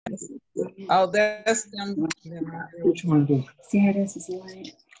Oh, that's them. Which one do? See how this is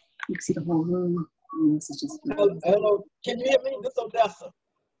light? You can see the whole room. This is just. Hello, can you hear me? This is Odessa.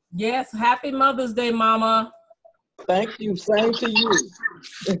 Yes, happy Mother's Day, Mama. Thank you. Same to you.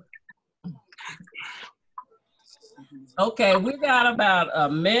 Okay, we got about a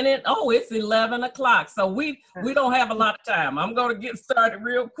minute. Oh, it's 11 o'clock. So we don't have a lot of time. I'm going to get started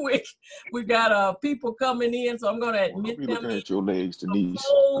real quick. We got people coming in, so I'm going to admit them. Looking at your legs, Denise.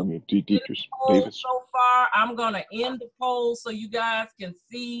 I mean, Deacon Davis. So far, I'm going to end the poll so you guys can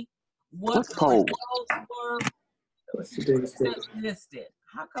see what the results were. Missed it.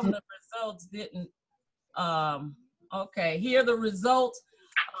 How come the results didn't? Okay, here are the results.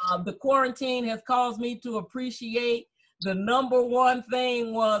 The quarantine has caused me to appreciate. The number one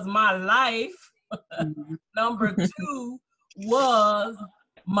thing was my life. Number two was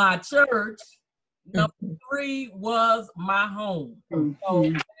my church. Number three was my home.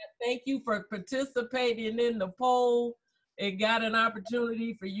 So thank you for participating in the poll. It got an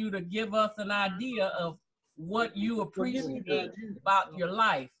opportunity for you to give us an idea of what you appreciate about your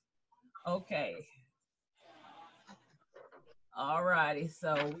life. Okay. All righty,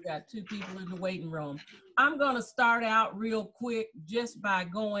 so we got 2 people in the waiting room. I'm going to start out real quick just by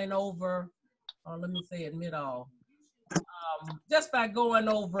going over, let me say admit all, just by going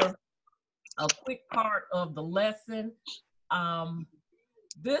over a quick part of the lesson.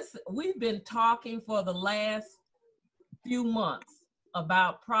 We've been talking for the last few months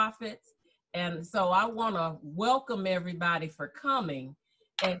about prophets, and so I want to welcome everybody for coming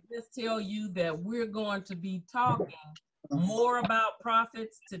and just tell you that we're going to be talking more about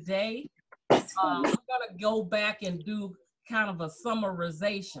prophets today. I'm going to go back and do kind of a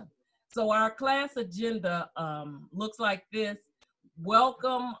summarization. So our class agenda looks like this.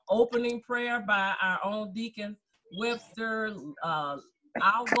 Welcome, opening prayer by our own Deacon Webster.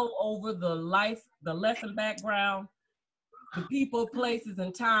 I'll go over the lesson background, the people, places,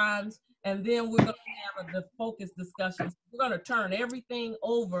 and times, and then we're going to have a focused discussion. We're going to turn everything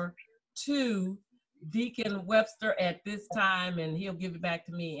over to Deacon Webster at this time, and he'll give it back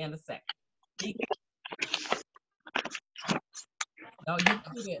to me in a second. Deacon? Oh, you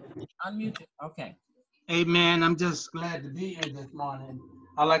muted. Unmuted. Okay. Amen. I'm just glad to be here this morning.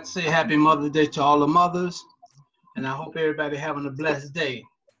 I'd like to say happy Mother's Day to all the mothers, and I hope everybody having a blessed day.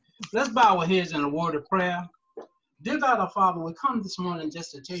 Let's bow our heads in a word of prayer. Dear God, our Father, we come this morning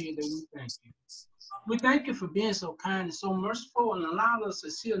just to tell you that we thank you. We thank you for being so kind and so merciful and allowing us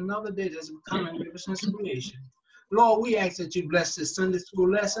to see another day that's becoming ever since creation. Lord, we ask that you bless this Sunday school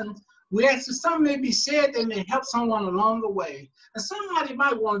lesson. We ask that some may be said that may help someone along the way. And somebody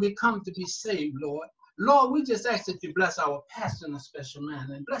might want to come to be saved, Lord. Lord, we just ask that you bless our pastor in a special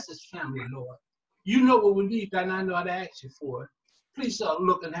manner and bless his family, Lord. You know what we need, and I know how to ask you for it. Please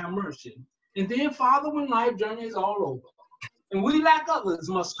look and have mercy. And then, Father, when life journey is all over, and we like others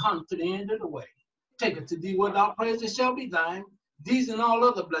must come to the end of the way. Take it to thee where thou praises shall be thine. These and all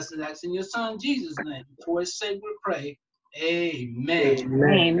other blessings acts in your Son Jesus' name. For his sake we pray. Amen.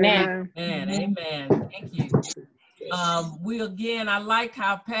 Amen. Amen. Thank you. I like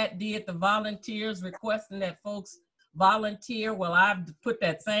how Pat did the volunteers, requesting that folks volunteer. Well, I've put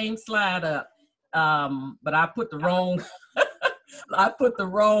that same slide up, but I put the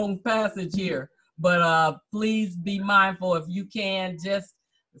wrong passage here. But please be mindful, if you can, just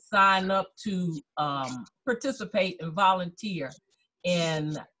sign up to participate and volunteer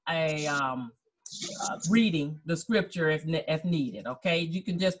in a reading the scripture if needed. Okay, you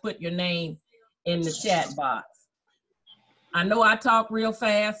can just put your name in the chat box. I know I talk real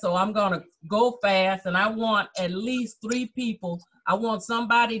fast, so I'm gonna go fast, and I want at least 3 people. I want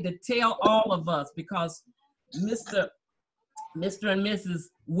somebody to tell all of us, because Mr. and Mrs.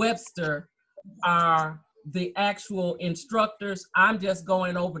 Webster are the actual instructors. I'm just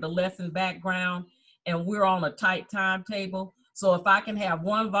going over the lesson background, and we're on a tight timetable. So if I can have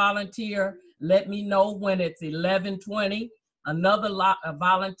one volunteer, let me know when it's 11:20. Another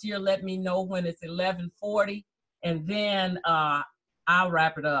volunteer, let me know when it's 11:40. And then I'll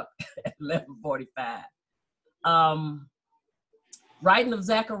wrap it up at 11:45. Writing of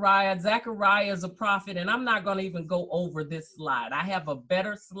Zechariah. Zechariah is a prophet, and I'm not going to even go over this slide. I have a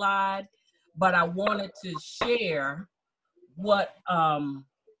better slide, but I wanted to share what, and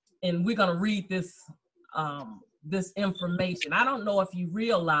we're going to read this, this information. I don't know if you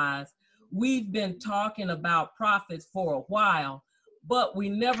realize we've been talking about prophets for a while, but we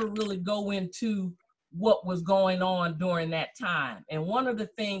never really go into what was going on during that time. And one of the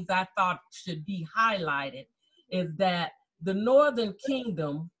things I thought should be highlighted is that the northern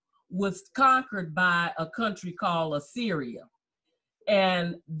kingdom was conquered by a country called Assyria.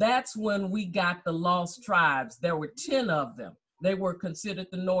 And that's when we got the lost tribes. There were 10 of them. They were considered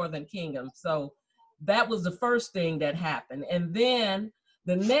the northern kingdom. So that was the first thing that happened. And then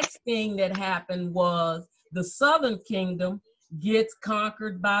the next thing that happened was the southern kingdom gets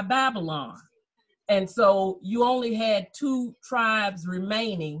conquered by Babylon. And so you only had 2 tribes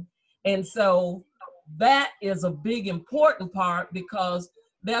remaining. And so that is a big important part, because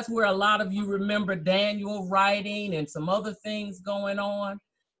that's where a lot of you remember Daniel writing and some other things going on.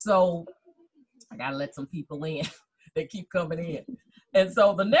 So I gotta let some people in. They keep coming in. And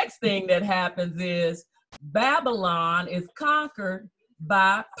so the next thing that happens is Babylon is conquered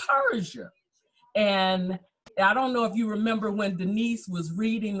by Persia. And I don't know if you remember when Denise was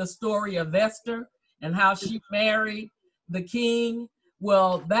reading the story of Esther and how she married the king.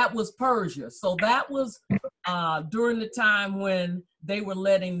 Well, that was Persia. So that was during the time when they were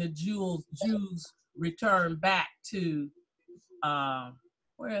letting the Jews return back to, oh,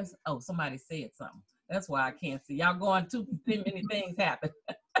 somebody said something. That's why I can't see. Y'all going too many things happen.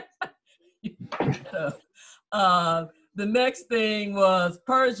 The next thing was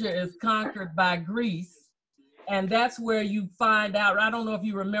Persia is conquered by Greece. And that's where you find out, I don't know if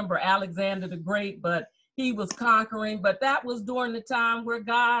you remember Alexander the Great, but he was conquering, but that was during the time where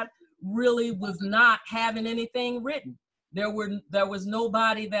God really was not having anything written. There was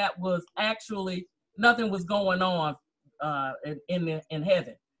nobody that was actually, nothing was going on in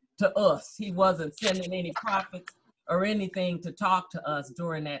heaven to us. He wasn't sending any prophets or anything to talk to us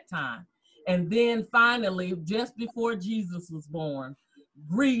during that time. And then finally, just before Jesus was born,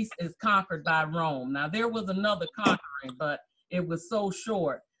 Greece is conquered by Rome. Now there was another conquering, but it was so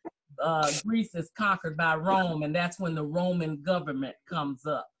short. Greece is conquered by Rome, and that's when the Roman government comes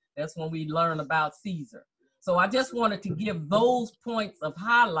up. That's when we learn about Caesar. So I just wanted to give those points of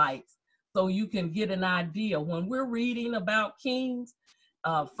highlights so you can get an idea. When we're reading about kings,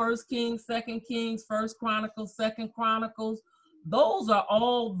 1 Kings, 2 Kings, 1 Chronicles, 2 Chronicles, those are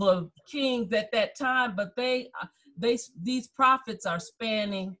all the kings at that time, but these prophets are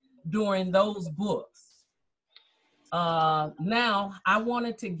spanning during those books. Now, I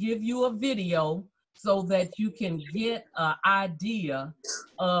wanted to give you a video so that you can get an idea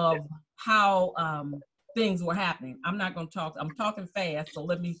of how things were happening. I'm not going to talk, I'm talking fast, so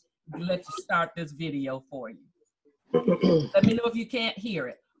let me let you start this video for you. Let me know if you can't hear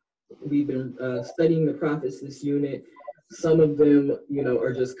it. We've been studying the prophets this unit. Some of them,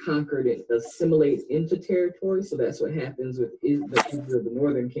 are just conquered and assimilate into territory. So that's what happens with the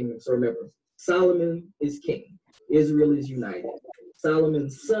northern kingdom. So remember, Solomon is king. Israel is united.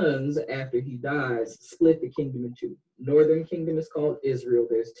 Solomon's sons, after he dies, split the kingdom in 2. Northern kingdom is called Israel.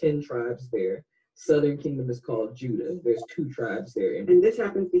 There's 10 tribes there. Southern kingdom is called Judah. There's 2 tribes there. And this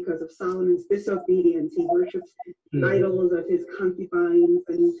happens because of Solomon's disobedience. He worships idols of his concubines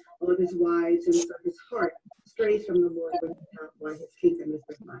and all of his wives, and so his heart strays from the Lord why his kingdom is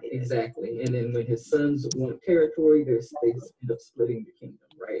divided. Exactly. And then when his sons want territory, they end up splitting the kingdom,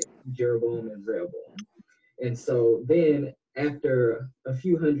 right? Jeroboam and Rehoboam. And so then after a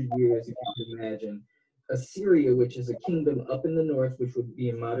few hundred years, if you can imagine, Assyria, which is a kingdom up in the north, which would be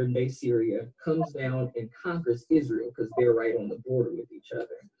in modern day Syria, comes down and conquers Israel because they're right on the border with each other.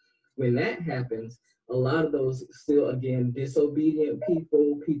 When that happens, a lot of those still, again, disobedient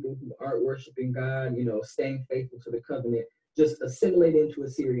people who aren't worshiping God, staying faithful to the covenant, just assimilate into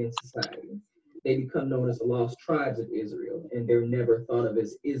Assyrian society. They become known as the lost tribes of Israel, and they're never thought of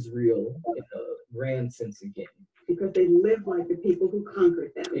as Israel in a grand sense again. Because they live like the people who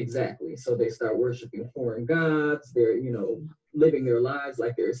conquered them. Exactly. So they start worshiping foreign gods. They're, living their lives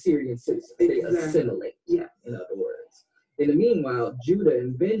like they're Assyrian citizens. They assimilate, in other words. In the meanwhile, Judah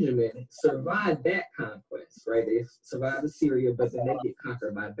and Benjamin survived that conquest, right? They survived Assyria, but then they get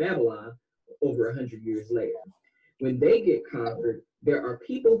conquered by Babylon over 100 years later. When they get conquered, there are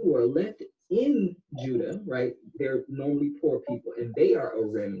people who are left in Judah, right? They're normally poor people, and they are a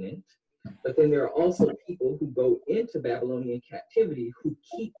remnant. But then there are also people who go into Babylonian captivity who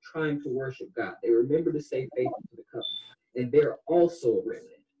keep trying to worship God. They remember to stay faithful to the covenant, and they're also a remnant.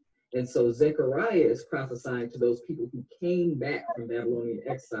 And so Zechariah is prophesying to those people who came back from Babylonian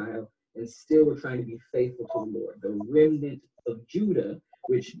exile and still were trying to be faithful to the Lord, the remnant of Judah,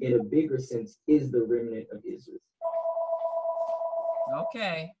 which in a bigger sense is the remnant of Israel.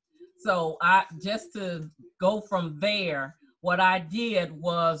 Okay, so just to go from there, what I did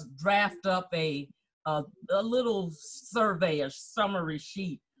was draft up a little survey, a summary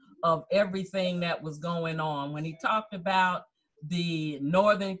sheet of everything that was going on. When he talked about the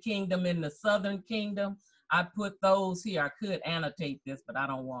northern kingdom and the southern kingdom, I put those here. I could annotate this, but I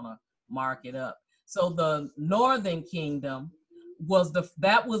don't want to mark it up. So the northern kingdom was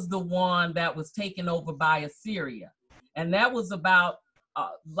the one that was taken over by Assyria. And that was about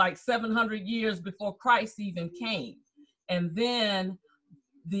like 700 years before Christ even came. And then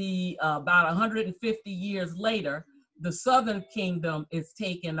about 150 years later, the southern kingdom is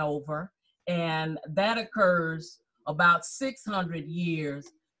taken over, and that occurs about 600 years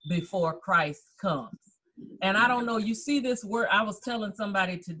before Christ comes. And I don't know, you see this word, I was telling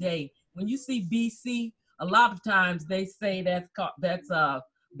somebody today, when you see BC, a lot of times they say that's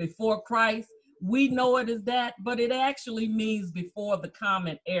before Christ. We know it as that, but it actually means before the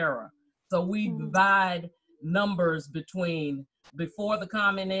Common Era. So we divide numbers between before the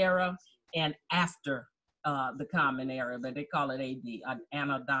Common Era and after the Common Era, but they call it AD,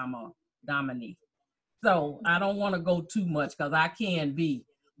 Anno Domini. So I don't want to go too much because I can be.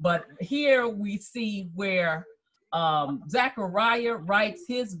 But here we see where Zechariah writes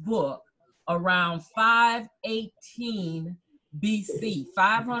his book around 518 BC,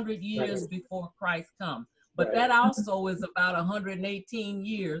 500 years before Christ comes. But that also is about 118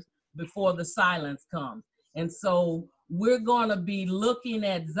 years before the silence comes. And so we're going to be looking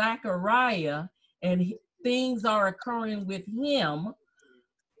at Zechariah, and things are occurring with him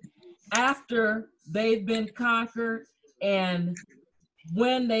after they've been conquered, and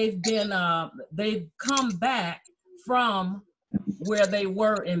when they've come back from where they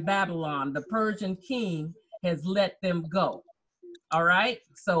were in Babylon. The Persian king has let them go. All right,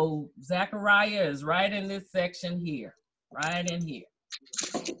 so Zechariah is right in this section here, right in here.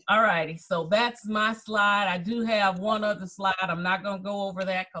 All righty, so that's my slide. I do have one other slide. I'm not going to go over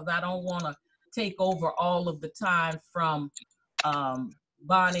that because I don't want to take over all of the time from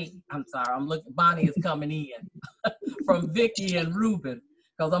Bonnie. I'm sorry, Bonnie is coming in from Vickie and Ruben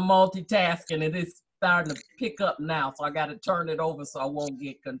because I'm multitasking and it's starting to pick up now. So I got to turn it over so I won't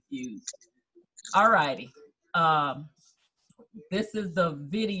get confused. All righty. This is the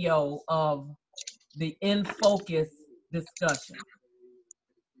video of the In Focus discussion.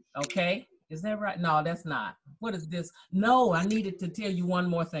 Okay, is that right? No, that's not. What is this? No, I needed to tell you one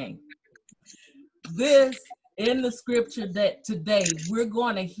more thing. This, in the scripture that today, we're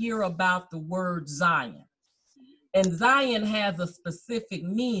going to hear about the word Zion. And Zion has a specific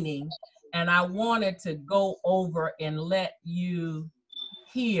meaning, and I wanted to go over and let you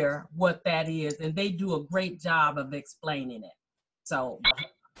hear what that is. And they do a great job of explaining it. So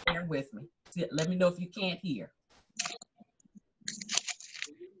bear with me. Let me know if you can't hear.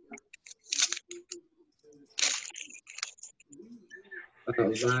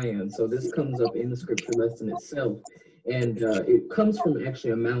 Zion. So this comes up in the scripture lesson itself, and it comes from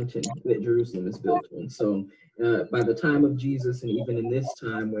actually a mountain that Jerusalem is built on. So by the time of Jesus, and even in this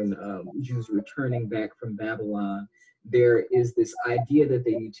time when Jews returning back from Babylon, there is this idea that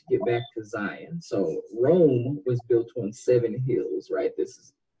they need to get back to Zion. So Rome was built on 7 hills, right? This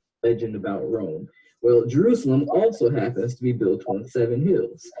is legend about Rome. Well, Jerusalem also happens to be built on 7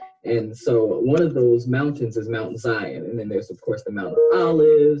 hills. And so one of those mountains is Mount Zion. And then there's, of course, the Mount of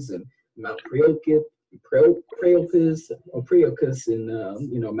Olives and Mount Priapus and,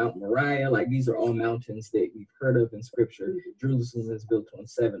 Mount Moriah. Like, these are all mountains that we've heard of in scripture. Jerusalem is built on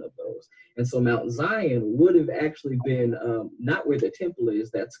 7 of those. And so Mount Zion would have actually been not where the temple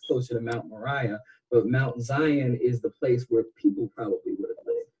is, that's closer to Mount Moriah, but Mount Zion is the place where people probably would have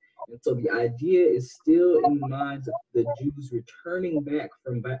lived. And so the idea is still in the minds of the Jews returning back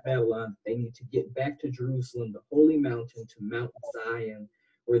from Babylon. They need to get back to Jerusalem, the holy mountain, to Mount Zion,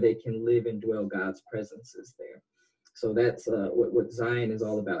 where they can live and dwell. God's presence is there. So that's what Zion is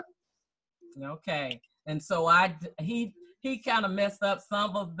all about. Okay. And so he kind of messed up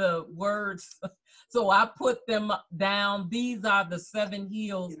some of the words. So I put them down. These are the 7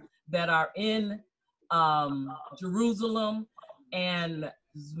 hills that are in Jerusalem, and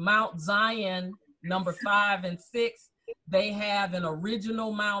Mount Zion, number 5 and 6, they have an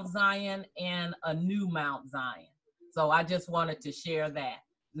original Mount Zion and a new Mount Zion. So I just wanted to share that.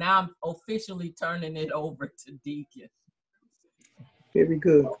 Now I'm officially turning it over to Deacon. Very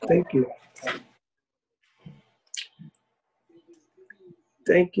good. Thank you.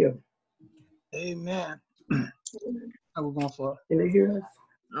 Thank you. Amen. I was going for. Can they hear us?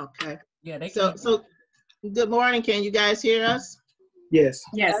 Okay. Yeah, they can. So good morning. Can you guys hear us? Yes.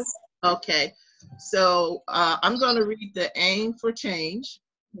 Yes. Okay. So I'm going to read the aim for change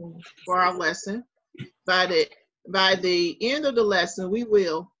for our lesson. By the end of the lesson, we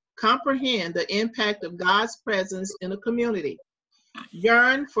will comprehend the impact of God's presence in a community,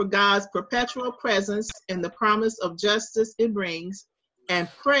 yearn for God's perpetual presence and the promise of justice it brings, and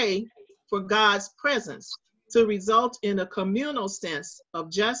pray for God's presence to result in a communal sense of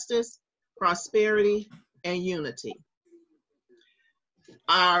justice, prosperity, and unity.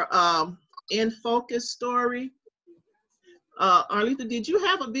 our In Focus story. Arlita, did you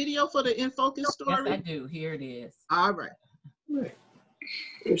have a video for the In Focus story? Yes, I do. Here it is. All right. Right.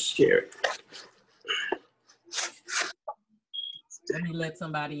 Let's share it. Let me let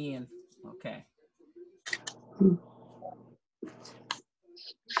somebody in. Okay.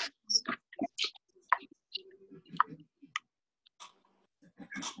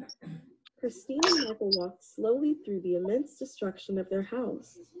 Christine and Michael walked slowly through the immense destruction of their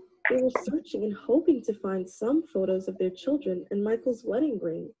house. They were searching and hoping to find some photos of their children and Michael's wedding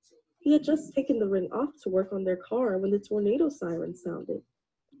ring. He had just taken the ring off to work on their car when the tornado siren sounded.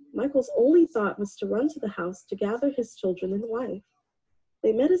 Michael's only thought was to run to the house to gather his children and wife.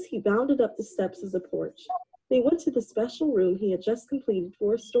 They met as he bounded up the steps of the porch. They went to the special room he had just completed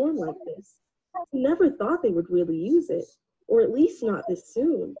for a storm like this. He never thought they would really use it, or at least not this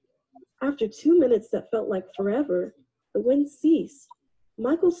soon. After 2 minutes that felt like forever, the wind ceased.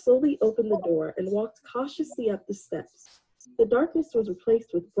 Michael slowly opened the door and walked cautiously up the steps. The darkness was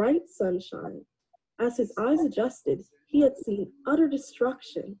replaced with bright sunshine. As his eyes adjusted, he had seen utter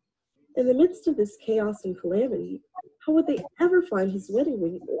destruction. In the midst of this chaos and calamity, how would they ever find his wedding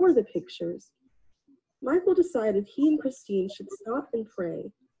ring or the pictures? Michael decided he and Christine should stop and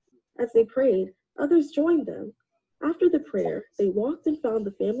pray. As they prayed, others joined them. After the prayer, they walked and found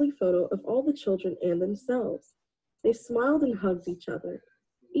the family photo of all the children and themselves. They smiled and hugged each other.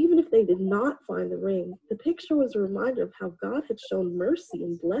 Even if they did not find the ring, the picture was a reminder of how God had shown mercy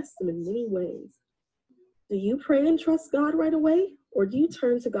and blessed them in many ways. Do you pray and trust God right away, or do you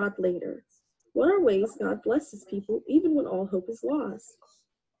turn to God later? What are ways God blesses people even when all hope is lost?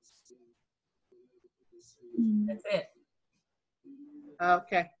 That's it.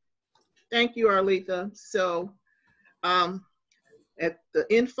 Okay. Thank you, Arlita. So at the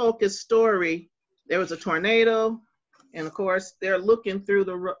In Focus story, there was a tornado, and of course, they're looking through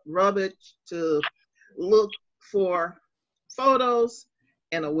the rubbish to look for photos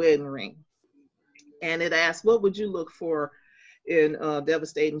and a wedding ring. And it asked, what would you look for in a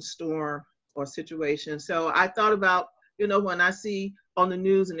devastating storm or situation? So I thought about, you know, when I see on the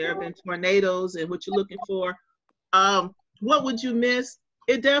news and there have been tornadoes and what you're looking for, what would you miss?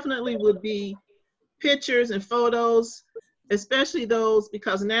 It definitely would be pictures and photos, especially those,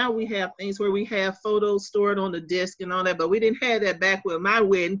 because now we have things where we have photos stored on the disk and all that, but we didn't have that back when my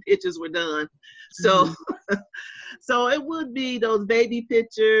wedding pictures were done. So, so it would be those baby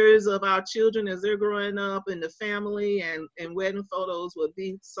pictures of our children as they're growing up and the family, and wedding photos would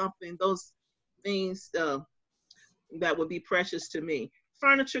be something, those things that would be precious to me.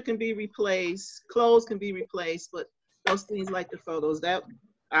 Furniture can be replaced, clothes can be replaced, but those things like the photos, that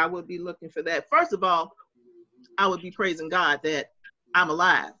I would be looking for that. First of all, I would be praising God that I'm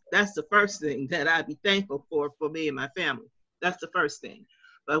alive. That's the first thing that I'd be thankful for me and my family. That's the first thing.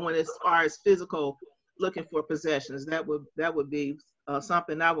 But when as far as physical, looking for possessions, that would be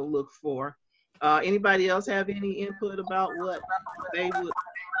something I would look for. Anybody else have any input about what they would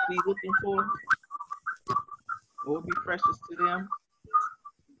be looking for? What would be precious to them?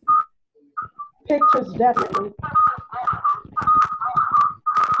 Pictures, definitely.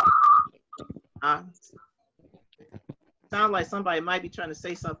 Sounds like somebody might be trying to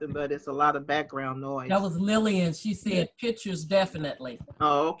say something, but it's a lot of background noise. That was Lillian. She said pictures, definitely.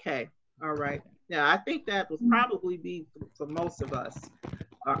 Oh, okay. All right. Yeah, I think that would probably be for most of us,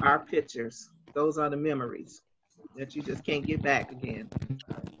 our pictures. Those are the memories that you just can't get back again.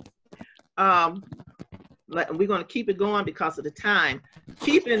 We're going to keep it going because of the time.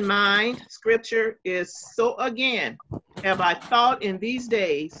 Keep in mind, scripture is, so again, have I thought in these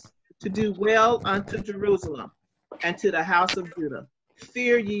days to do well unto Jerusalem and to the house of Judah.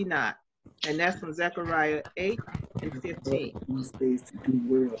 Fear ye not. And that's from Zechariah 8 and 15.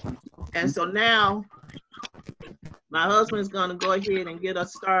 And so now, my husband's going to go ahead and get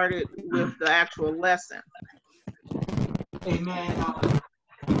us started with the actual lesson. Amen.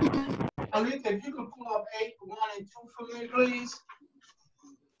 Alita, if you could pull up 8, 1 and 2 for me, please,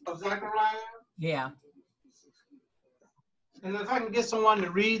 of Zechariah. Yeah. And if I can get someone to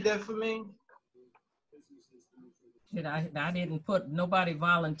read that for me. I didn't put, nobody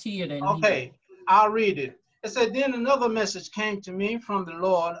volunteered. Okay, I'll read it. It said, then another message came to me from the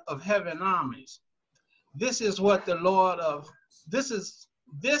Lord of heaven armies. This is what the Lord of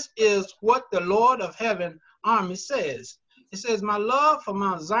heaven armies says. It says, my love for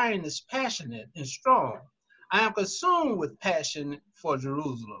Mount Zion is passionate and strong. I am consumed with passion for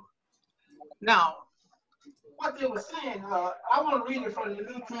Jerusalem. Now, what they were saying, I want to read it from the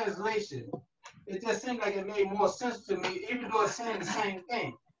New Translation. It just seemed like it made more sense to me, even though it's saying the same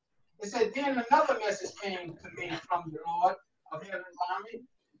thing. It said, then another message came to me from the Lord of heaven's army.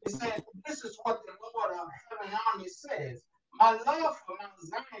 It says, this is what the Lord of heaven's army says. My love for Mount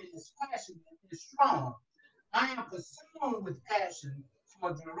Zion is passionate and strong. I am consumed with passion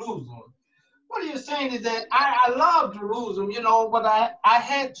for Jerusalem. What you're saying is that I love Jerusalem, you know, but I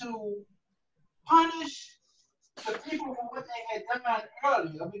had to punish the people for what they had done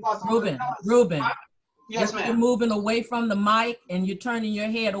earlier because Ruben. Yes, ma'am. You're moving away from the mic and you're turning your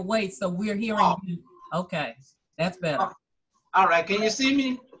head away, so we're hearing you. Okay, that's better. All right, can you see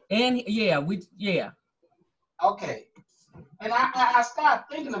me? And yeah. Okay. And I started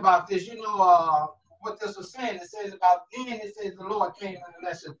thinking about this, you know, what this was saying. It says about then, it says the Lord came in a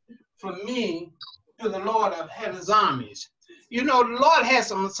lesson from me to the Lord of heaven's armies. You know, the Lord had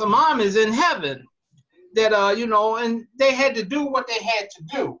some armies in heaven that, you know, and they had to do what they had to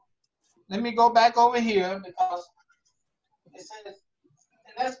do. Let me go back over here because it says,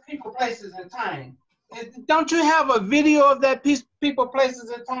 and that's people, places, and time. Don't you have a video of that people, places,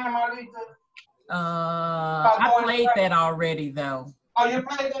 and time, Arlita? I played that already, though. Oh, you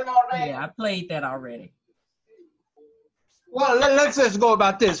played that already? Yeah, I played that already. Well, let's just go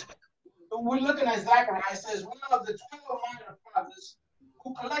about this. We're looking at Zechariah. It says, one of the 12 minor prophets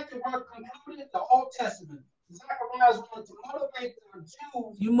who collected work concluded the Old Testament. Zechariah wanted to motivate the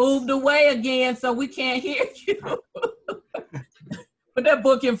Jews. You moved away again, so we can't hear you. Put that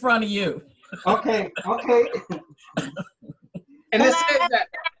book in front of you. Okay. And it says that.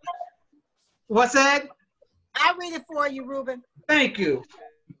 What's that? I read it for you, Ruben. Thank you.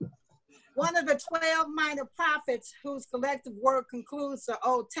 One of the 12 minor prophets whose collective work concludes the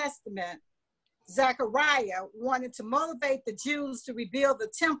Old Testament, Zechariah, wanted to motivate the Jews to rebuild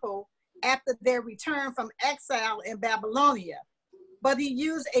the temple after their return from exile in Babylonia. But he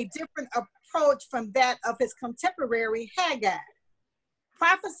used a different approach from that of his contemporary Haggai.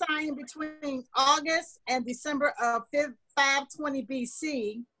 Prophesying between August and December of 520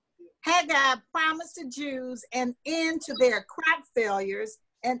 BC, Haggai promised the Jews an end to their crop failures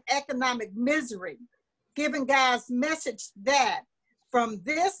and economic misery, giving God's message that from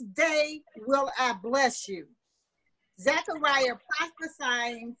this day will I bless you. Zechariah,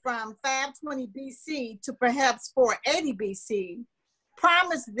 prophesying from 520 BC to perhaps 480 BC,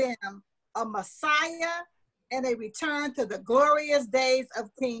 promised them a Messiah and a return to the glorious days of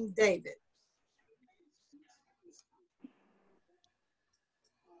King David.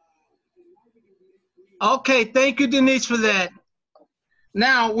 Okay, thank you, Denise, for that.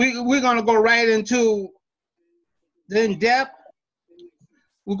 Now we're gonna go right into the in-depth.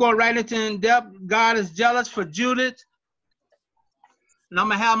 We're going right into in-depth. God is jealous for Judith. And I'm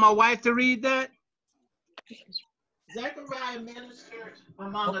gonna have my wife to read that. Zechariah ministered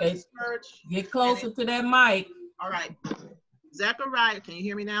among Okay. a discouraged. Get closer to that mic. All right. Zechariah, can you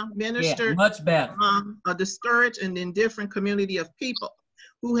hear me now? Ministered Yeah, much better. among a discouraged and indifferent community of people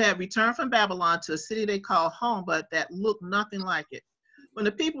who had returned from Babylon to a city they called home, but that looked nothing like it. When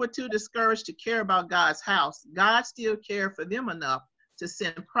the people were too discouraged to care about God's house, God still cared for them enough to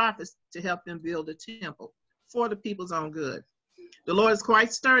send prophets to help them build a temple for the people's own good. The Lord is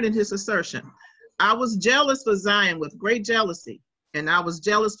quite stern in his assertion. I was jealous for Zion with great jealousy, and I was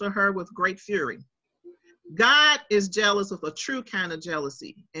jealous for her with great fury. God is jealous with a true kind of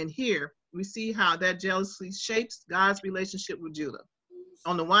jealousy. And here we see how that jealousy shapes God's relationship with Judah.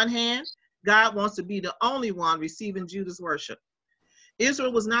 On the one hand, God wants to be the only one receiving Judah's worship.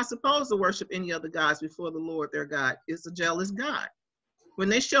 Israel was not supposed to worship any other gods before the Lord their God is a jealous God. When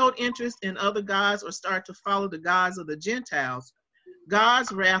they showed interest in other gods or started to follow the gods of the Gentiles,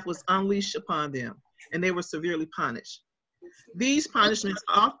 God's wrath was unleashed upon them, and they were severely punished. These punishments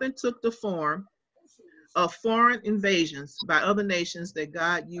often took the form of foreign invasions by other nations that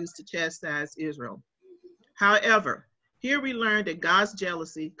God used to chastise Israel. However, here we learn that God's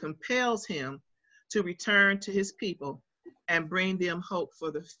jealousy compels him to return to his people and bring them hope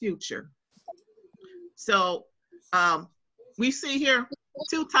for the future. So we see here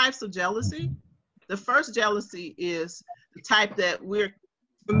two types of jealousy. The first jealousy is the type that we're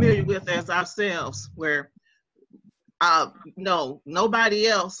familiar with as ourselves, where no, nobody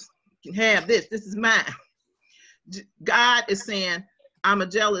else can have this. This is mine. God is saying, I'm a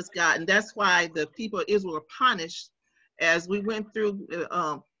jealous God. And that's why the people of Israel were punished, as we went through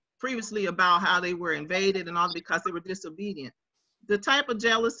previously about how they were invaded and all, because they were disobedient. The type of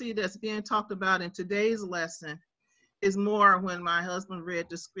jealousy that's being talked about in today's lesson is more when my husband read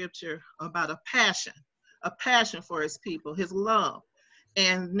the scripture about a passion for his people, his love.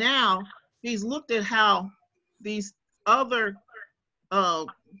 And now he's looked at how these other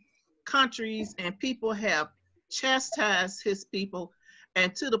countries and people have chastised his people,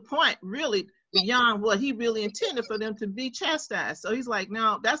 and to the point really beyond what he really intended for them to be chastised. So he's like,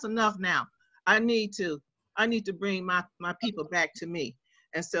 no, that's enough now. I need to bring my people back to me.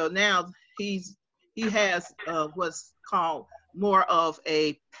 And so now he has what's called more of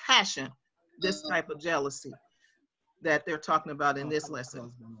a passion, this type of jealousy that they're talking about in this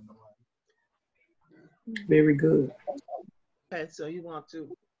lesson. Very good. Okay, so did you want to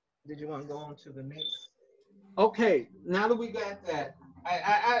go on to the next? Okay, now that we got that,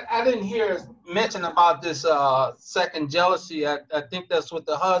 I didn't hear mention about this second jealousy. I think that's with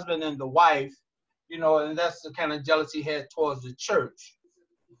the husband and the wife, you know, and that's the kind of jealousy he had towards the church.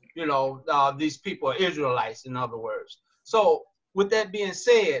 You know, these people are Israelites, in other words. So with that being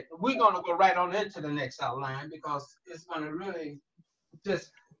said, we're going to go right on into the next outline because it's going to really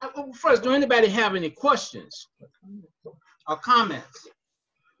just, first, do anybody have any questions or comments?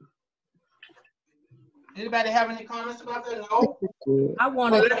 Anybody have any comments about that? No? I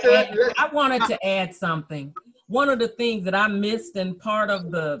wanted to add something. One of the things that I missed in part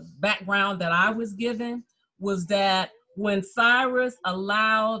of the background that I was given was that when Cyrus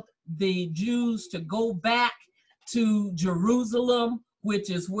allowed the Jews to go back to Jerusalem, which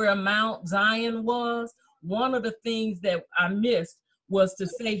is where Mount Zion was, one of the things that I missed was to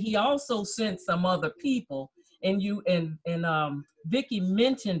say he also sent some other people, and Vickie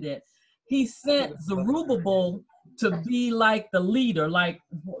mentioned it. He sent Zerubbabel to be like the leader, like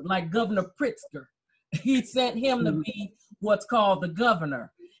Governor Pritzker. He sent him to be what's called the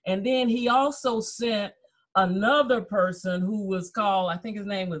governor. And then he also sent another person who was called, I think his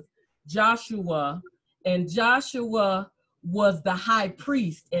name was Joshua, and Joshua was the high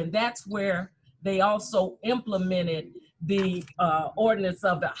priest. And that's where they also implemented the ordinance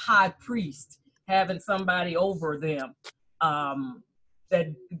of the high priest, having somebody over them that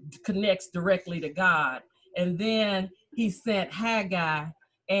connects directly to God. And then he sent Haggai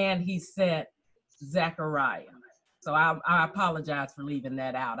and he sent Zechariah. So I apologize for leaving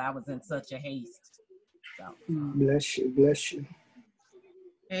that out. I was in such a haste. So. Bless you, bless you.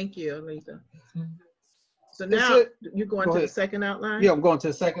 Thank you, Aletha. So now you're going to the second outline? Yeah, I'm going to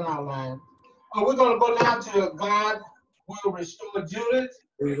the second outline. We're going to go now to God will restore Judith.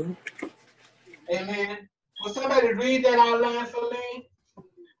 Amen. Will somebody read that outline for me?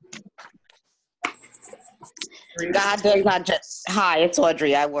 God does not just. Hi, it's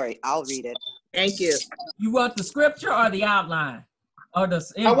Audrey. I'll read it. Thank you. You want the scripture or the outline? Or the?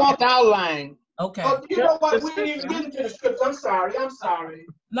 I want the outline. Okay. Oh, you know what? We didn't even get into the scripture. I'm sorry.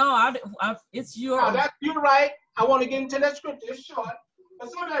 No, it's your. No, you're right. I want to get into that scripture. It's short.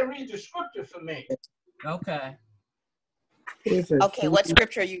 But somebody read the scripture for me. Okay. Okay, what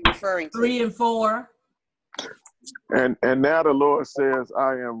scripture are you referring to? 3 and 4. And now the Lord says,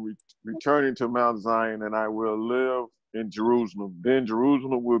 I am returning to Mount Zion, and I will live in Jerusalem. Then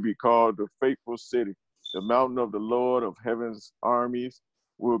Jerusalem will be called the faithful city. The mountain of the Lord of heaven's armies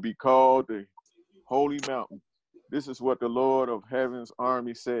will be called the holy mountain. This is what the Lord of heaven's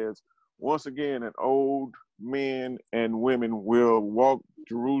army says. Once again, an old men and women will walk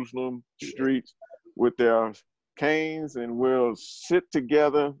Jerusalem streets with their canes and will sit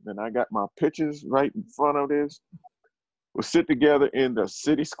together. And I got my pictures right in front of this. We'll sit together in the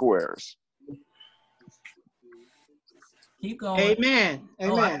city squares. Keep going. Amen.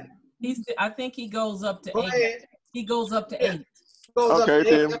 Amen. I think he goes up to 8. Ahead. He goes up to 8. Okay,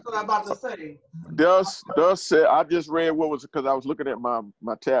 then. That's what I'm about to say. Thus said, I just read what was, because I was looking at my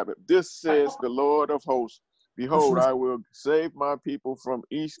tablet. This says the Lord of hosts, behold, I will save my people from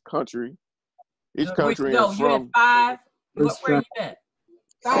each country and from. You're at 5. Where are you at?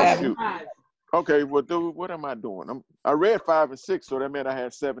 5. Okay, well, dude, what am I doing? I read 5 and 6, so that meant I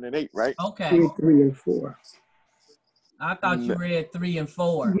had 7 and 8, right? Okay. 3 and 4. I thought you read 3 and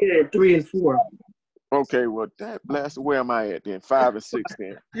 4. Yeah, 3 and 4. Okay, well, that blast. Where am I at then? 5 and 6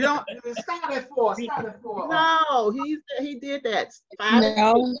 then. You know, start at 4. No, he did that. 5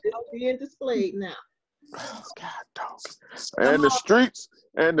 and 6 is being displayed now. Oh, God, dog. And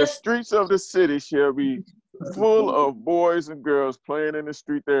the streets of the city shall be full of boys and girls playing in the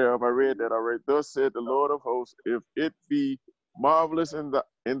street thereof. I read that already. Thus said the Lord of hosts, if it be marvelous in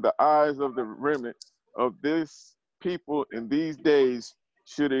the eyes of the remnant of this people in these days,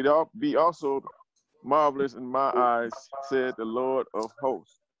 should it be also marvelous in my eyes, said the Lord of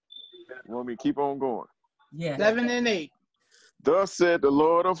hosts. You want me to keep on going? Yeah. 7 and 8. Thus said the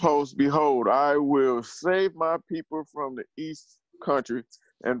Lord of hosts, behold, I will save my people from the east country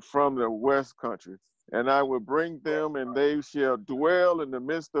and from the west country, and I will bring them, and they shall dwell in the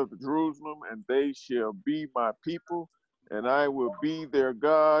midst of Jerusalem, and they shall be my people, and I will be their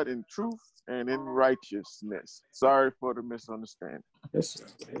God in truth and in righteousness. Sorry for the misunderstanding. Yes,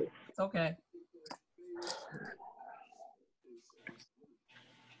 it's okay.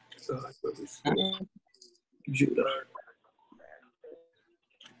 God will restore Judah.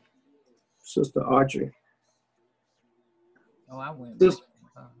 Sister Audrey. Oh, I went. Sister,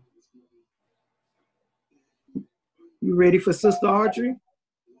 you ready for Sister Audrey?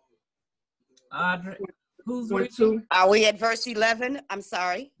 Audrey, who's reading? Are we at verse 11? I'm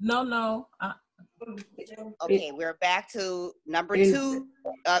sorry. No. Okay, we're back to number 2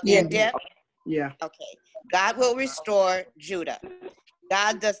 in depth. Yeah. Okay. God will restore Judah.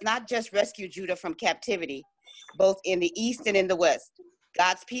 God does not just rescue Judah from captivity, both in the east and in the west.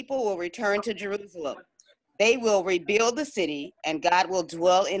 God's people will return to Jerusalem. They will rebuild the city, and God will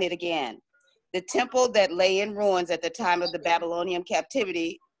dwell in it again. The temple that lay in ruins at the time of the Babylonian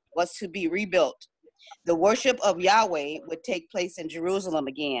captivity was to be rebuilt. The worship of Yahweh would take place in Jerusalem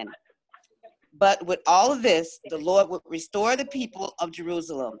again. But with all of this, the Lord would restore the people of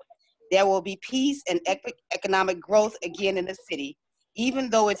Jerusalem. There will be peace and economic growth again in the city, even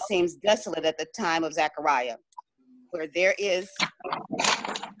though it seems desolate at the time of Zechariah, where there is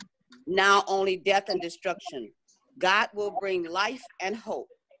now only death and destruction. God will bring life and hope.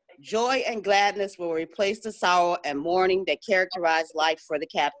 Joy and gladness will replace the sorrow and mourning that characterize life for the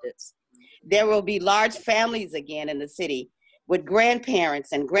captives. There will be large families again in the city, with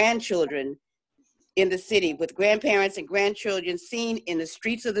grandparents and grandchildren in the city, with grandparents and grandchildren seen in the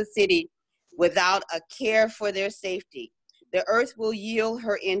streets of the city without a care for their safety. The earth will yield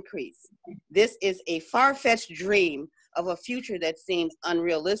her increase. This is a far-fetched dream of a future that seems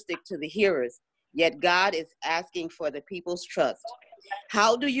unrealistic to the hearers, yet God is asking for the people's trust.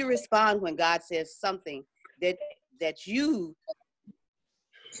 How do you respond when God says something God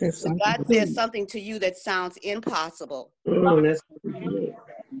says something to you that sounds impossible? Oh, that's good.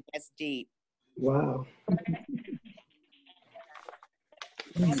 That's deep. Wow.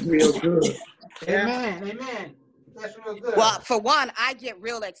 That's real good. Amen. That's real good. Well, for one, I get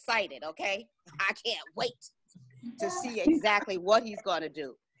real excited, okay? I can't wait to see exactly what he's going to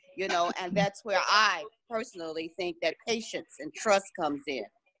do, you know, and that's where I personally think that patience and trust comes in,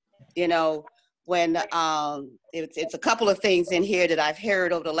 you know, when it's a couple of things in here that I've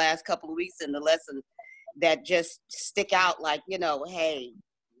heard over the last couple of weeks in the lesson that just stick out, like, you know, hey,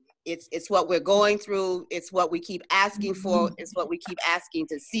 it's what we're going through. It's what we keep asking for. It's what we keep asking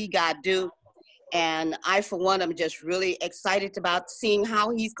to see God do. And I, for one, am just really excited about seeing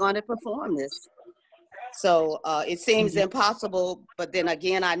how he's going to perform this. So it seems impossible, but then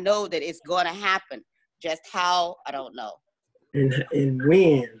again, I know that it's going to happen. Just how, I don't know. And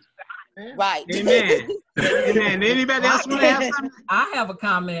when. Right. Amen. Amen. Anybody else want to have something? I have a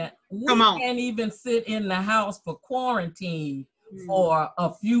comment. We can't even sit in the house for quarantine for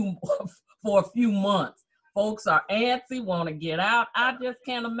a few months. Folks are antsy, want to get out. I just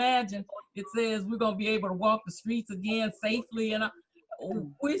can't imagine. It says we're going to be able to walk the streets again safely. And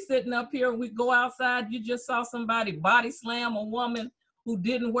we're sitting up here, we go outside. You just saw somebody body slam a woman who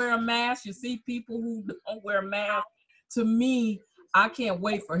didn't wear a mask. You see people who don't wear masks. To me, I can't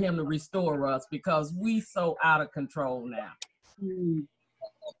wait for him to restore us because we so out of control now.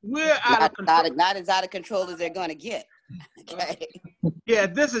 We're out of control. Not as out of control as they're going to get. Okay. Yeah,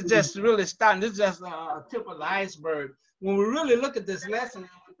 this is just really starting. This is just a tip of the iceberg. When we really look at this lesson and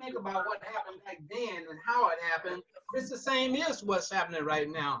we think about what happened back then and how it happened, it's the same as what's happening right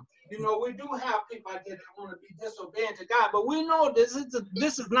now. You know, we do have people out there that want to be disobedient to God, but we know this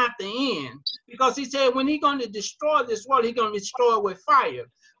is not the end, because he said when he's going to destroy this world, he's going to destroy it with fire.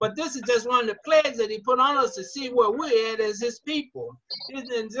 But this is just one of the plagues that he put on us to see where we're at as his people.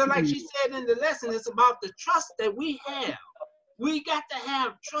 And just like she said in the lesson, it's about the trust that we have. We got to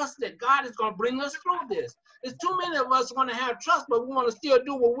have trust that God is going to bring us through this. There's too many of us want to have trust, but we want to still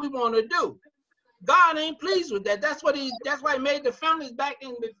do what we want to do. God ain't pleased with that. That's why he made the families back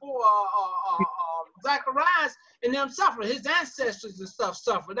in before Zechariah and them suffer. His ancestors and stuff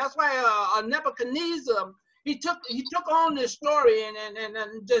suffer. That's why Nebuchadnezzar, he took on this story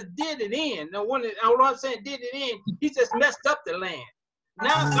and just did it in. Now, what I'm saying, did it in, he just messed up the land.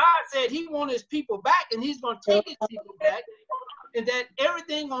 Now God said he wants his people back, and he's going to take his people back, and that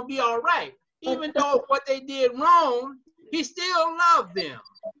everything going to be all right. Even though what they did wrong, he still loved them.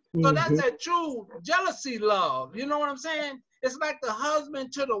 So that's a true jealousy love. You know what I'm saying? It's like the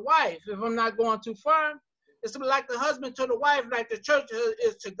husband to the wife, if I'm not going too far. It's like the husband to the wife, like the church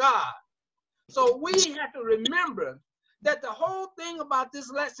is to God. So we have to remember that the whole thing about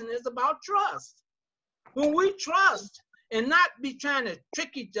this lesson is about trust. When we trust and not be trying to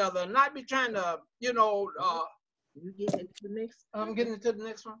trick each other, not be trying to, You get into the next? I'm getting into the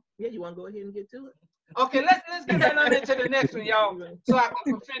next one. Yeah, you want to go ahead and get to it? Okay, let's get right on into the next one, y'all, so I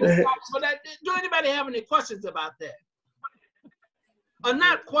can finish talking. But do anybody have any questions about that? Or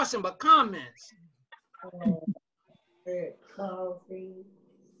not question, but comments.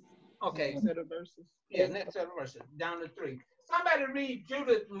 Okay. Set of verses. Yeah, next set of verses, down to 3. Somebody read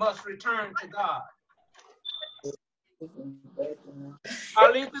Judith must return to God.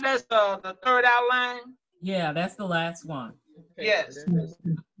 Arlita, that's the third outline? Yeah, that's the last one. Okay, yes.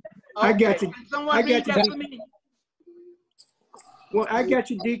 I got you. Can someone read that for me? Well, I got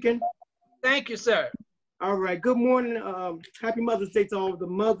you, Deacon. Thank you, sir. All right. Good morning. Happy Mother's Day to all the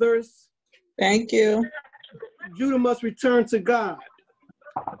mothers. Thank you. Judah must return to God.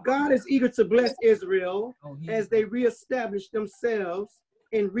 God is eager to bless Israel as they reestablish themselves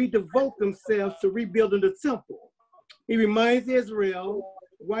and redevote themselves to rebuilding the temple. He reminds Israel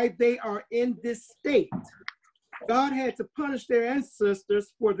why they are in this state. God had to punish their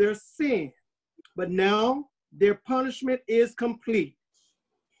ancestors for their sin, but now their punishment is complete.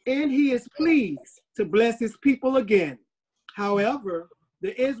 And he is pleased to bless his people again. However,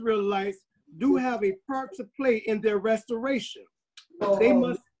 the Israelites do have a part to play in their restoration. They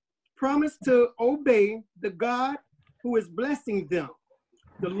must promise to obey the God who is blessing them.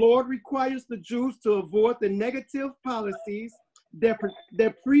 The Lord requires the Jews to avoid the negative policies that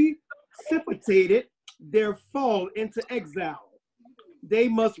precipitated their fall into exile. They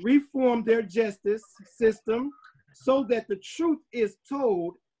must reform their justice system so that the truth is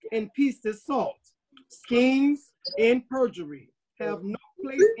told and peace is sought. Schemes and perjury have no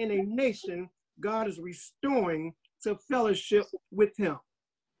place in a nation God is restoring to fellowship with him.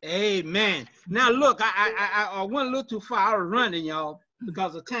 Amen. Now look, I went a little too far. I was running, y'all,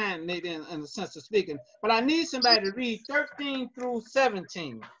 because of time, maybe in the sense of speaking. But I need somebody to read 13 through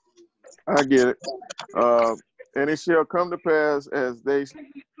 17. I get it. And it shall come to pass as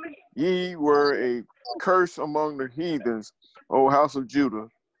ye were a curse among the heathens, O house of Judah,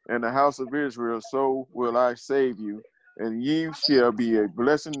 and the house of Israel, so will I save you, and ye shall be a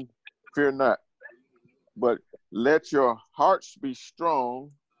blessing. Fear not, but let your hearts be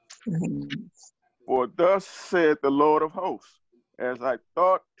strong. For thus said the Lord of hosts, as I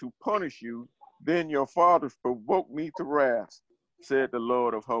thought to punish you, then your fathers provoked me to wrath, said the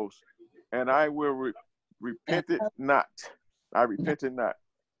Lord of hosts, and I will repent it not. I repented not.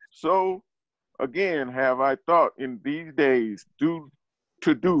 So again have I thought in these days to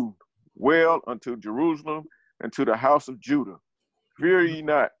do well unto Jerusalem and to the house of Judah. Fear ye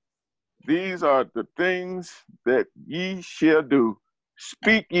not. These are the things that ye shall do.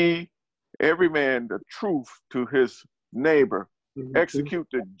 Speak ye every man the truth to his neighbor. Execute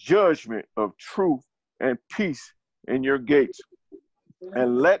the judgment of truth and peace in your gates.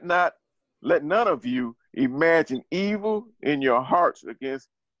 And let none of you imagine evil in your hearts against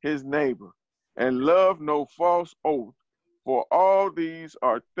his neighbor. And love no false oath, for all these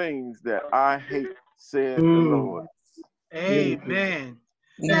are things that I hate, said the Lord. Amen.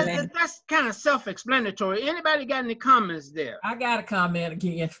 That's kind of self-explanatory. Anybody got any comments there? I got a comment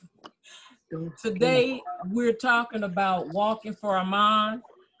again. Today, we're talking about walking for Amon.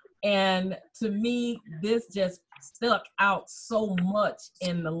 And to me, this just stuck out so much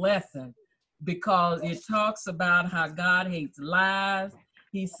in the lesson because it talks about how God hates lies.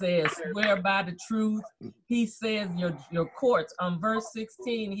 He says, swear by the truth. He says your courts, on verse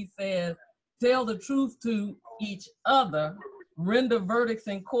 16, he says, tell the truth to each other, render verdicts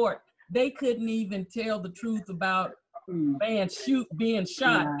in court. They couldn't even tell the truth about being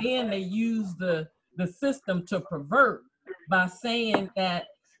shot. Then they used the system to pervert by saying that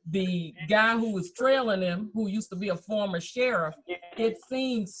the guy who was trailing him, who used to be a former sheriff, it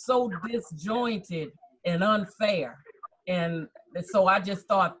seems so disjointed and unfair. And so I just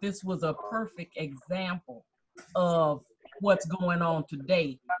thought this was a perfect example of what's going on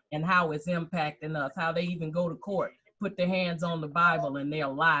today and how it's impacting us, how they even go to court, put their hands on the Bible, and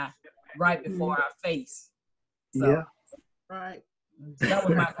they'll lie right before our face. So, yeah. Right. That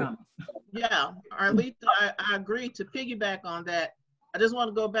was my comment. Yeah, Arlita, I agree. To piggyback on that, I just want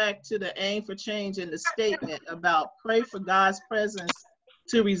to go back to the aim for change in the statement about pray for God's presence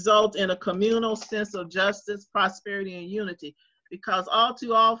to result in a communal sense of justice, prosperity, and unity. Because all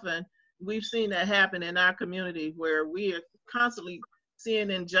too often, we've seen that happen in our community where we are constantly seeing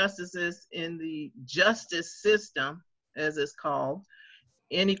injustices in the justice system, as it's called,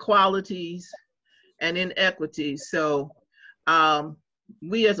 inequalities and inequities. So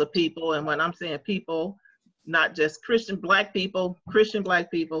we as a people, and when I'm saying people, not just Christian Black people,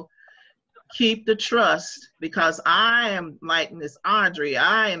 keep the trust, because I am like Miss Audrey.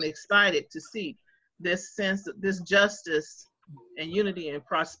 I am excited to see this sense of this justice and unity and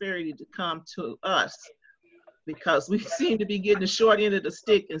prosperity to come to us, because we seem to be getting the short end of the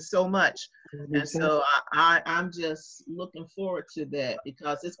stick in so much. And so I'm just looking forward to that,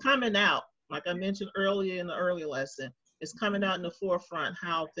 because it's coming out, like I mentioned earlier in the earlier lesson, it's coming out in the forefront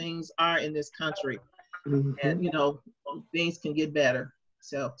how things are in this country. And, you know, things can get better.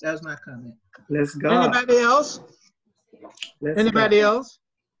 So that was my comment. Let's go. Anybody else? Anybody else?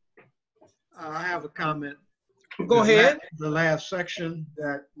 I have a comment. Go ahead. The last section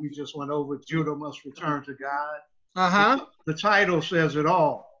that we just went over, Judah must return to God. The title says it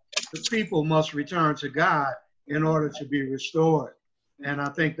all. The people must return to God in order to be restored. And I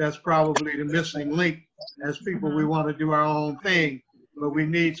think that's probably the missing link. As people, we want to do our own thing, but we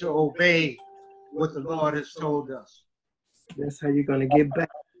need to obey what the Lord has told us. That's how you're going to get back.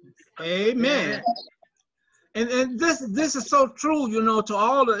 Amen. And this is so true, you know, to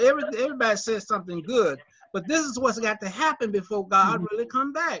all the everybody says something good, but this is what's got to happen before God really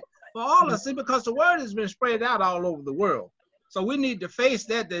come back for all of us. See, because the word has been spread out all over the world. So we need to face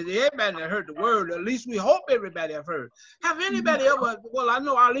that everybody that heard the word, at least we hope everybody have heard. Have anybody ever, well, I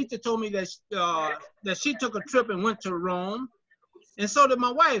know Arlita told me that that she took a trip and went to Rome, and so did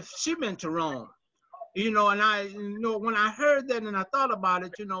my wife. She been to Rome. You know, and when I heard that and I thought about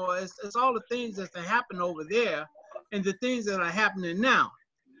it, you know, it's all the things that happen over there and the things that are happening now.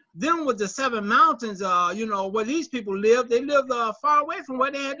 Then with the 7 mountains, you know, where these people live, they lived far away from where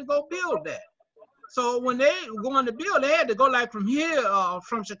they had to go build that. So when they were going to build, they had to go like from here,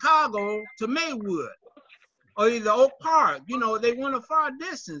 from Chicago to Maywood or either Oak Park. You know, they went a far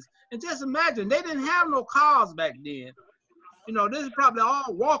distance. And just imagine, they didn't have no cars back then. You know, this is probably all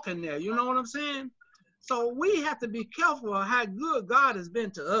walking there. You know what I'm saying? So we have to be careful of how good God has been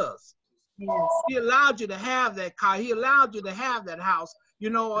to us. Yes. He allowed you to have that car. He allowed you to have that house,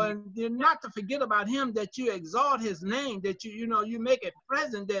 you know, and not to forget about him, that you exalt his name, that you know, you make it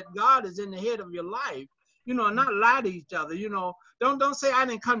present that God is in the head of your life, you know, and not lie to each other. You know, don't say I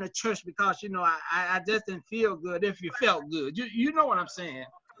didn't come to church because, you know, I just didn't feel good if you felt good. You know what I'm saying?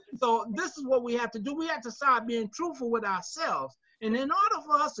 So this is what we have to do. We have to start being truthful with ourselves. And in order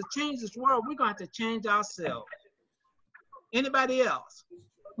for us to change this world, we're going to have to change ourselves. Anybody else?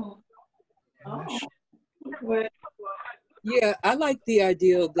 Yeah, I like the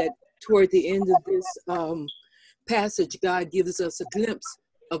idea that toward the end of this passage, God gives us a glimpse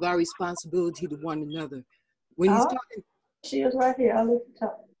of our responsibility to one another. When he's talking, she is right here. I'll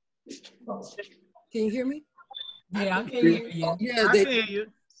talk. Can you hear me? Yeah, I can hear you. Yeah, I can hear you.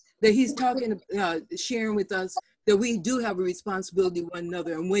 That he's talking, sharing with us that we do have a responsibility to one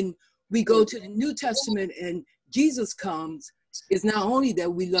another. And when we go to the New Testament and Jesus comes, it's not only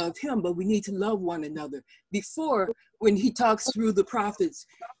that we love him, but we need to love one another. Before, when he talks through the prophets,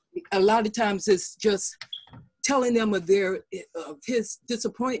 a lot of times it's just telling them of his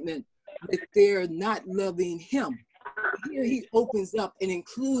disappointment that they're not loving him. Here he opens up and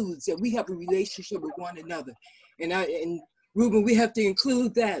includes that we have a relationship with one another. And Ruben, we have to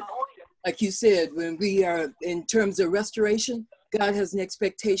include that. Like you said, when we are in terms of restoration, God has an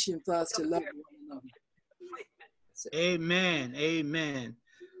expectation for us to love one another. Amen. Amen.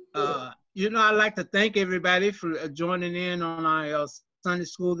 You know, I'd like to thank everybody for joining in on our Sunday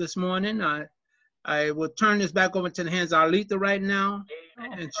school this morning. I will turn this back over to the hands of Arlita right now,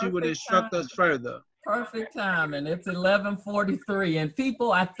 and she will instruct us further. Perfect time, and it's 11:43. And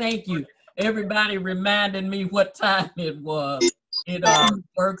people, I thank you. Everybody reminded me what time it was. It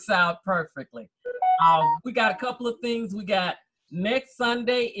works out perfectly. We got a couple of things. We got next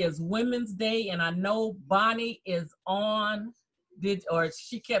Sunday is Women's Day, and I know Bonnie is on, or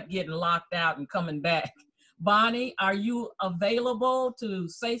she kept getting locked out and coming back. Bonnie, are you available to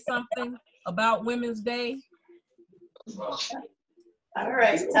say something about Women's Day? All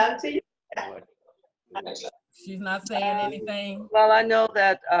right, talk to you. She's not saying anything? Well, I know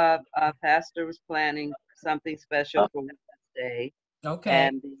that Pastor was planning something special for Women's Day. Okay.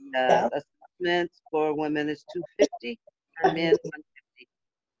 And the assessment for women is $250, for men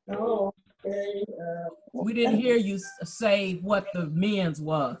 $150. Oh, we didn't hear you say what the men's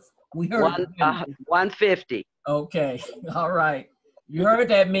was. We heard $150. Okay, all right. You heard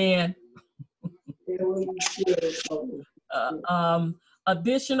that, men.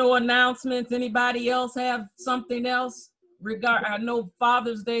 Additional announcements. Anybody else have something else? I know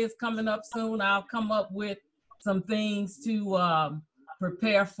Father's Day is coming up soon. I'll come up with some things to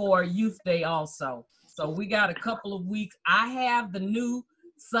prepare for Youth Day also. So we got a couple of weeks. I have the new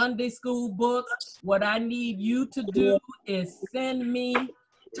Sunday school book. What I need you to do is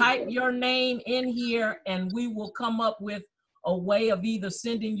type your name in here, and we will come up with a way of either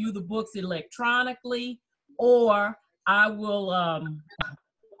sending you the books electronically, or I will,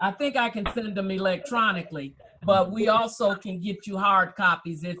 I think I can send them electronically, but we also can get you hard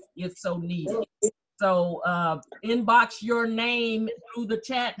copies if so needed. So inbox your name through the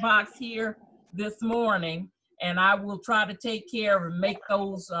chat box here this morning, and I will try to take care of and make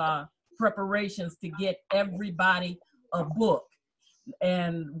those preparations to get everybody a book.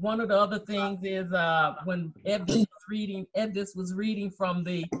 And one of the other things is when Edvis was reading from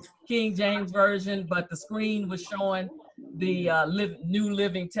the King James Version, but the screen was showing the New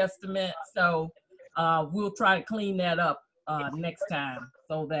Living Testament. So we'll try to clean that up next time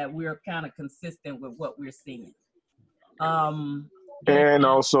so that we're kind of consistent with what we're seeing. And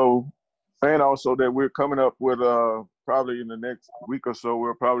also that we're coming up with probably in the next week or so,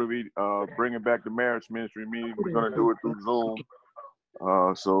 we'll probably be bringing back the marriage ministry meeting. We're going to do it through Zoom.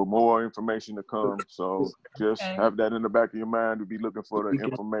 So more information to come. So just have that in the back of your mind to be looking for the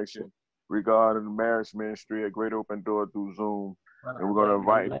information regarding the marriage ministry at Great Open Door through Zoom. And we're going to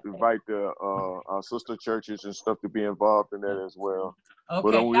invite the our sister churches and stuff to be involved in that as well. Okay.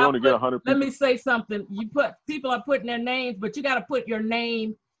 But we only get 100 people. Let me say something. People are putting their names, but you got to put your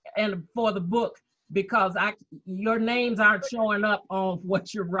name and for the book, because your names aren't showing up on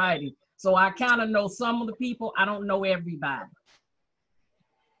what you're writing. So I kind of know some of the people. I don't know everybody.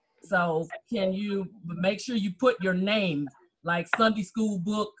 So can you make sure you put your name, like Sunday school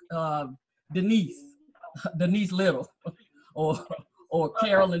book, Denise Little, or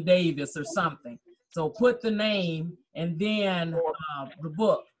Carolyn Davis or something. So put the name and then the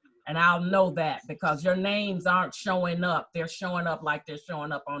book, and I'll know that because your names aren't showing up. They're showing up like they're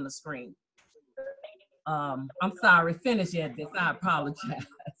showing up on the screen. I'm sorry, finish it. I apologize.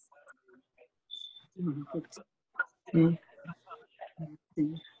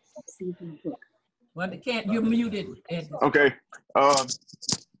 Well, you're muted, Ed. Okay.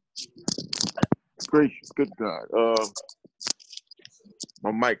 Gracious, good God.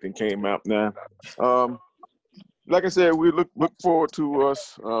 My mic then came out now. Like I said, we look forward to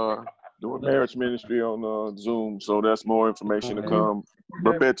us doing marriage ministry on Zoom. So that's more information to come.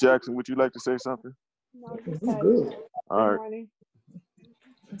 Babette Jackson, would you like to say something? Good. All right.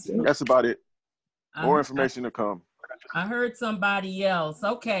 That's about it. More information to come. I heard somebody else.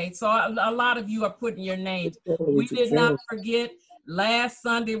 Okay, so a lot of you are putting your names. We did not forget, last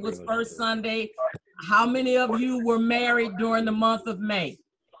Sunday was first Sunday. How many of you were married during the month of May?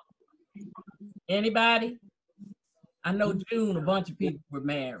 Anybody? I know June, a bunch of people were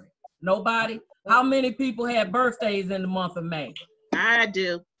married. Nobody? How many people had birthdays in the month of May? I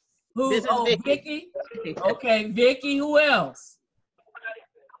do. Who? Oh, Vickie? Okay, Vickie, who else?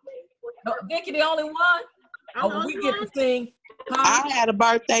 No, Vickie, the only one? Oh, we get to sing. I had a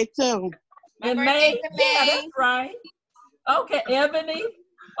birthday too. In May? Yeah, that's right. Okay, Ebony.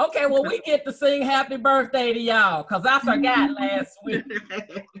 Okay, well, we get to sing happy birthday to y'all because I forgot last week.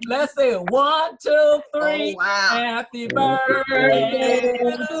 Let's say 1, 2, 3. Oh, wow. Happy birthday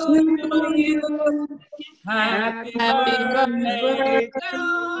to you. Happy birthday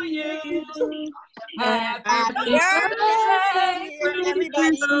to you. Happy birthday,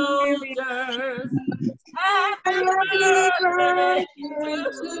 everybody. Soldiers. Happy birthday to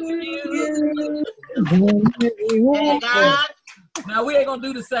you. Hey, God. Now we ain't gonna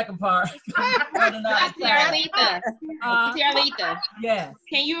do the second part. Tiarlita, yes.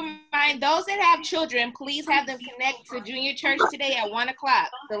 Can you remind those that have children, please have them connect to Junior Church today at 1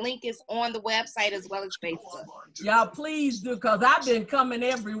 o'clock. The link is on the website as well as Facebook. Y'all please do, because I've been coming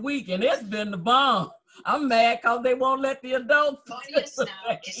every week and it's been the bomb. I'm mad because they won't let the adults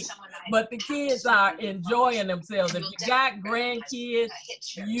participate. But the kids are enjoying themselves. If you got grandkids,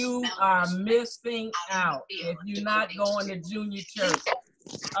 you are missing out if you're not going to Junior Church.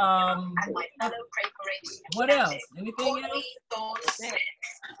 What else? Anything else?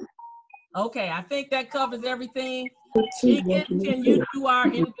 Okay, I think that covers everything. Deacon, can you do our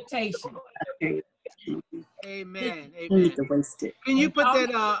invitation? Amen. Amen. Can you put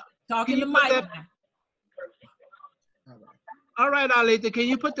that talking to Mike? All right, Arlita, can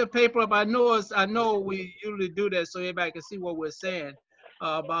you put the paper up? I know we usually do that so everybody can see what we're saying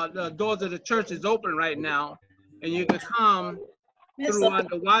about the doors of the church is open right now, and you can come through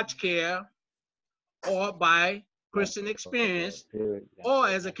under watch care or by Christian experience or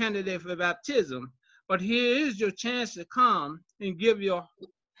as a candidate for baptism. But here is your chance to come and give your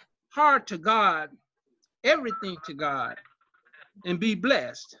heart to God, everything to God, and be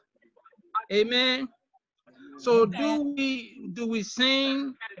blessed. Amen. So do we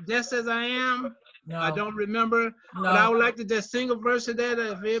sing Just As I Am? No. I don't remember, no. But I would like to just sing a verse of that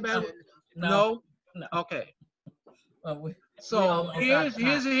if everybody. No. Okay. Well, so here's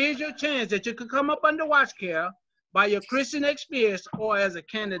your chance that you can come up under watch care by your Christian experience or as a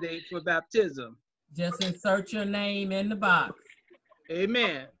candidate for baptism. Just insert your name in the box.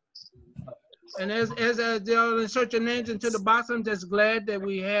 Amen. And as they'll insert your names into the box, I'm just glad that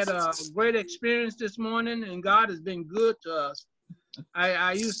we had a great experience this morning, and God has been good to us.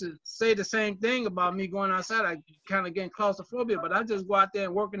 I used to say the same thing about me going outside. I kind of getting claustrophobia, but I just go out there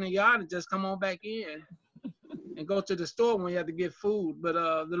and work in the yard and just come on back in and go to the store when you have to get food. But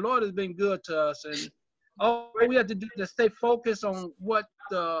the Lord has been good to us, and all we have to do is stay focused on what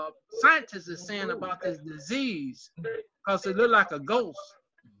the scientists are saying about this disease, because it looked like a ghost.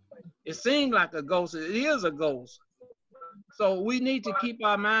 It seemed like a ghost. It is a ghost. So we need to keep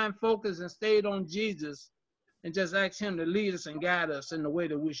our mind focused and stayed on Jesus and just ask him to lead us and guide us in the way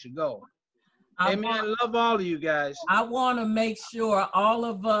that we should go. Amen. Love all of you guys. I want to make sure all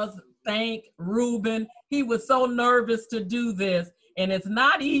of us thank Ruben. He was so nervous to do this, and it's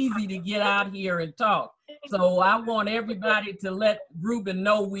not easy to get out here and talk. So I want everybody to let Ruben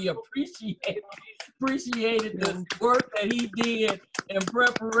know we appreciated the work that he did in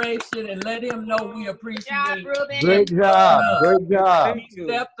preparation, and let him know we appreciate it. Great job. Great job. He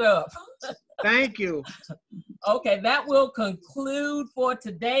stepped up. Thank you. Okay, that will conclude for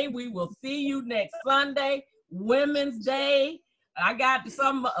today. We will see you next Sunday, Women's Day. I got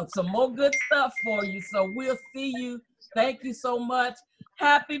some more good stuff for you, so we'll see you. Thank you so much.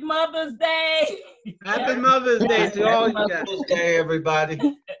 Happy Mother's Day. Happy Mother's Day to all you guys. Mother's Day, everybody.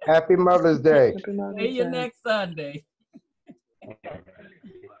 Happy Mother's Day. See you next Sunday.